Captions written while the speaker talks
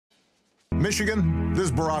Michigan, this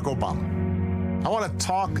is Barack Obama. I want to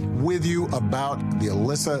talk with you about the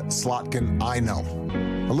Alyssa Slotkin I know.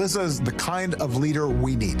 Alyssa is the kind of leader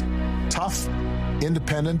we need. Tough,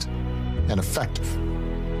 independent, and effective.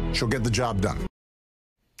 She'll get the job done.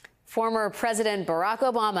 Former President Barack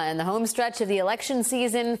Obama in the home stretch of the election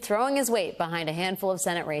season, throwing his weight behind a handful of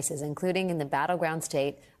Senate races, including in the battleground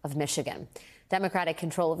state of Michigan. Democratic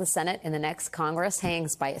control of the Senate in the next Congress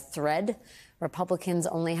hangs by a thread. Republicans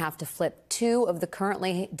only have to flip 2 of the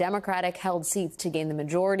currently Democratic-held seats to gain the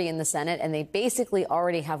majority in the Senate, and they basically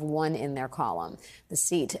already have 1 in their column, the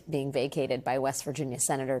seat being vacated by West Virginia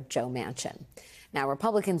Senator Joe Manchin. Now,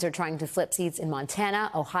 Republicans are trying to flip seats in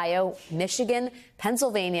Montana, Ohio, Michigan,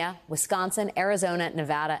 Pennsylvania, Wisconsin, Arizona,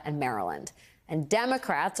 Nevada, and Maryland. And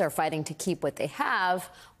Democrats are fighting to keep what they have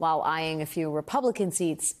while eyeing a few Republican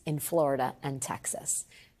seats in Florida and Texas.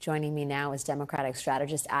 Joining me now is Democratic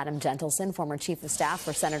strategist Adam Jentleson, former chief of staff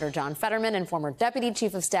for Senator John Fetterman and former deputy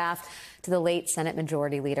chief of staff to the late Senate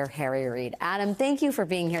Majority Leader Harry Reid. Adam, thank you for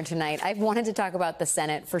being here tonight. I've wanted to talk about the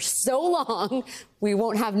Senate for so long. We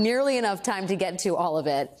won't have nearly enough time to get to all of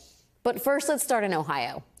it. But first, let's start in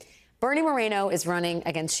Ohio. Bernie Moreno is running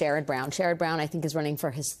against Sherrod Brown. Sherrod Brown, I think, is running for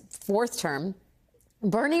his 4th term.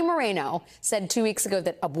 Bernie Moreno said 2 weeks ago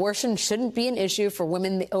that abortion shouldn't be an issue for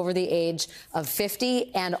women over the age of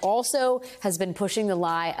 50, and also has been pushing the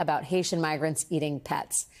lie about Haitian migrants eating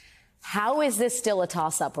pets. How is this still a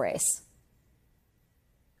toss-up race?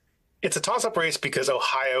 It's a toss-up race because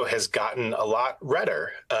Ohio has gotten a lot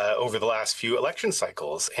redder over the last few election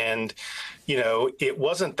cycles. And, you know, it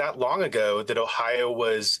wasn't that long ago that Ohio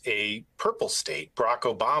was a purple state. Barack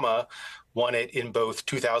Obama won it in both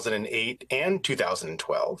 2008 and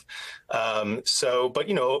 2012. But,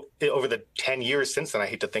 you know, over the 10 years since then, I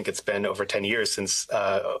hate to think it's been over 10 years since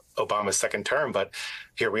Obama's 2nd term, but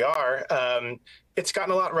here we are. It's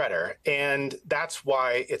gotten a lot redder, and that's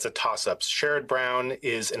why it's a toss-up. Sherrod Brown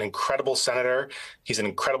is an incredible senator. He's an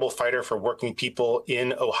incredible fighter for working people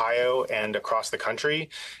in Ohio and across the country.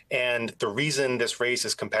 And the reason this race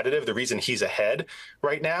is competitive, the reason he's ahead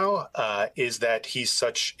right now, is that he's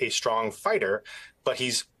such a strong fighter, but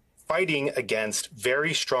he's fighting against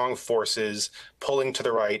very strong forces pulling to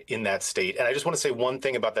the right in that state. And I just want to say one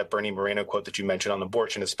thing about that Bernie Moreno quote that you mentioned on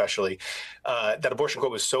abortion, especially. That abortion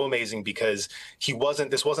quote was so amazing because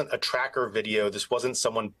this wasn't a tracker video. This wasn't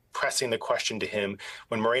someone pressing the question to him.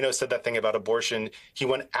 When Moreno said that thing about abortion, he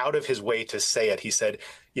went out of his way to say it. He said,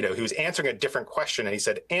 you know, he was answering a different question, and he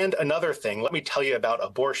said, and another thing, let me tell you about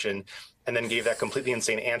abortion, and then gave that completely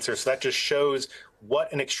insane answer. So that just shows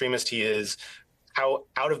what an extremist he is, how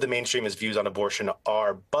out of the mainstream his views on abortion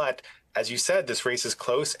are. But as you said, this race is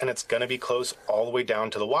close, and it's going to be close all the way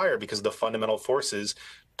down to the wire because of the fundamental forces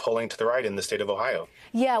pulling to the right in the state of Ohio.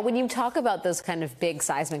 Yeah, when you talk about those kind of big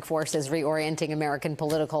seismic forces reorienting American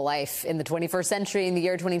political life in the 21st century, in the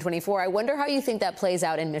year 2024, I wonder how you think that plays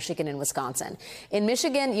out in Michigan and Wisconsin. In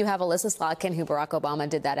Michigan, you have Alyssa Slotkin, who Barack Obama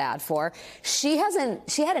did that ad for. She had an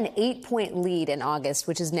 8-point lead in August,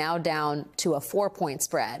 which is now down to a 4-point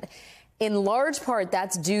spread. In large part,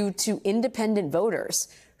 that's due to independent voters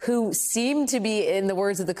who seem to be, in the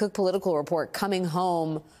words of the Cook Political Report, coming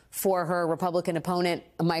home for her Republican opponent,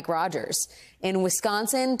 Mike Rogers. In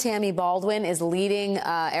Wisconsin, Tammy Baldwin is leading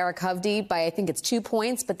Eric Hovde by, I think it's 2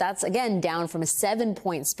 points, but that's, again, down from a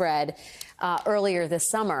 7-point spread earlier this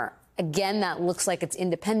summer. Again, that looks like it's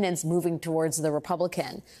independents moving towards the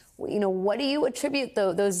Republican. You know, what do you attribute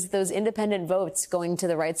those independent votes going to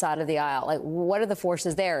the right side of the aisle? Like, what are the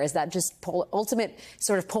forces there? Is that just ultimate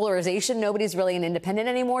sort of polarization? Nobody's really an independent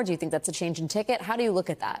anymore? Do you think that's a change in ticket? How do you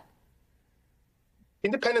look at that?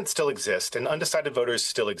 Independents still exist, and undecided voters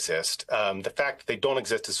still exist. The fact that they don't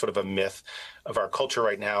exist is sort of a myth of our culture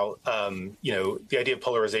right now. You know, the idea of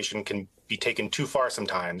polarization can be taken too far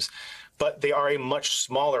sometimes, but they are a much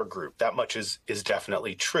smaller group. That much is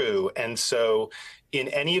definitely true. And so in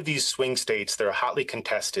any of these swing states that are hotly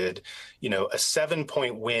contested, you know, a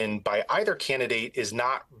 7-point win by either candidate is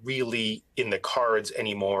not really in the cards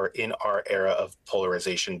anymore in our era of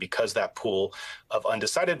polarization because that pool of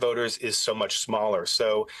undecided voters is so much smaller.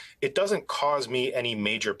 So it doesn't cause me any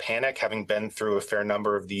major panic, having been through a fair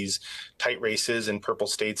number of these tight races in purple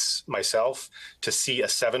states myself, to see a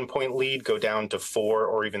 7-point lead go down to 4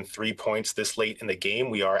 or even 3 points this late in the game.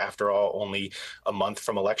 We are, after all, only a month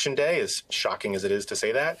from Election Day, as shocking as it is to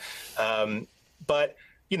say that. But,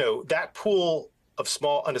 you know, that pool of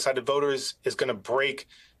small undecided voters is going to break,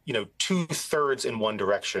 you know, 2/3 in one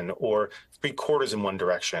direction or 3/4 in one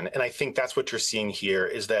direction. And I think that's what you're seeing here,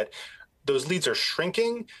 is that those leads are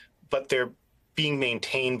shrinking, but they're being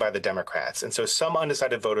maintained by the Democrats. And so some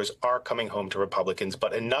undecided voters are coming home to Republicans,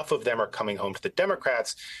 but enough of them are coming home to the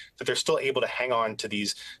Democrats that they're still able to hang on to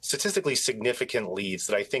these statistically significant leads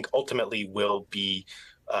that I think ultimately will be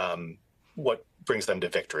what brings them to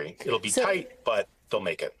victory. It'll be tight, but they'll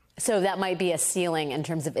make it. So that might be a ceiling in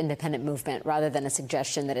terms of independent movement, rather than a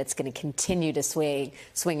suggestion that it's going to continue to swing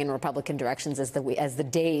in Republican directions as the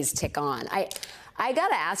days tick on. I got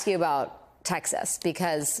to ask you about Texas,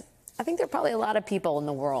 because I think there are probably a lot of people in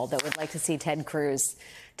the world that would like to see Ted Cruz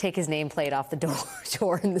take his nameplate off the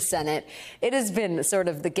door in the Senate. It has been sort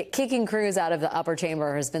of kicking Cruz out of the upper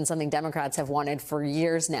chamber has been something Democrats have wanted for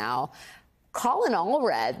years now. Colin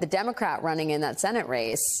Allred, the Democrat running in that Senate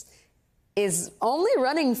race, is only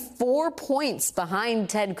running 4 points behind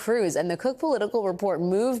Ted Cruz. And the Cook Political Report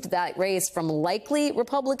moved that race from likely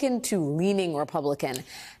Republican to leaning Republican.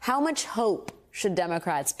 How much hope should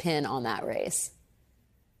Democrats pin on that race?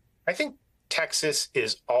 I think Texas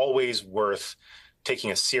is always worth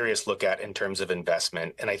taking a serious look at in terms of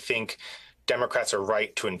investment. And I think Democrats are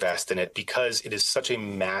right to invest in it because it is such a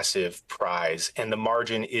massive prize and the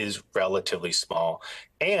margin is relatively small.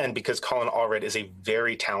 And because Colin Allred is a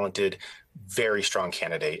very talented, very strong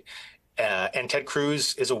candidate. And Ted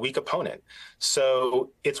Cruz is a weak opponent.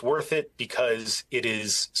 So it's worth it because it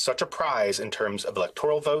is such a prize in terms of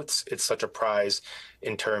electoral votes. It's such a prize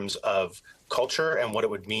in terms of culture and what it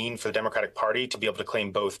would mean for the Democratic Party to be able to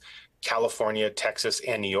claim both California, Texas,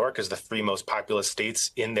 and New York as the three most populous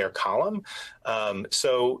states in their column.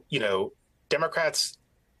 So, Democrats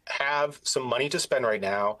have some money to spend right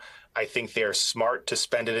now. I think they're smart to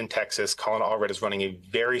spend it in Texas. Colin Allred is running a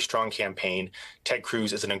very strong campaign. Ted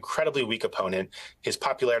Cruz is an incredibly weak opponent. His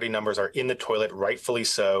popularity numbers are in the toilet, rightfully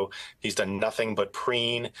so. He's done nothing but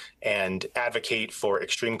preen and advocate for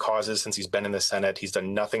extreme causes since he's been in the Senate. He's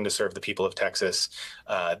done nothing to serve the people of Texas.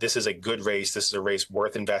 This is a good race. This is a race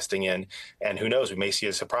worth investing in. And who knows, we may see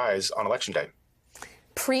a surprise on Election Day.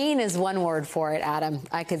 Preen is one word for it, Adam.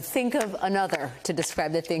 I could think of another to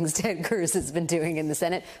describe the things Ted Cruz has been doing in the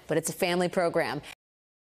Senate, but it's a family program.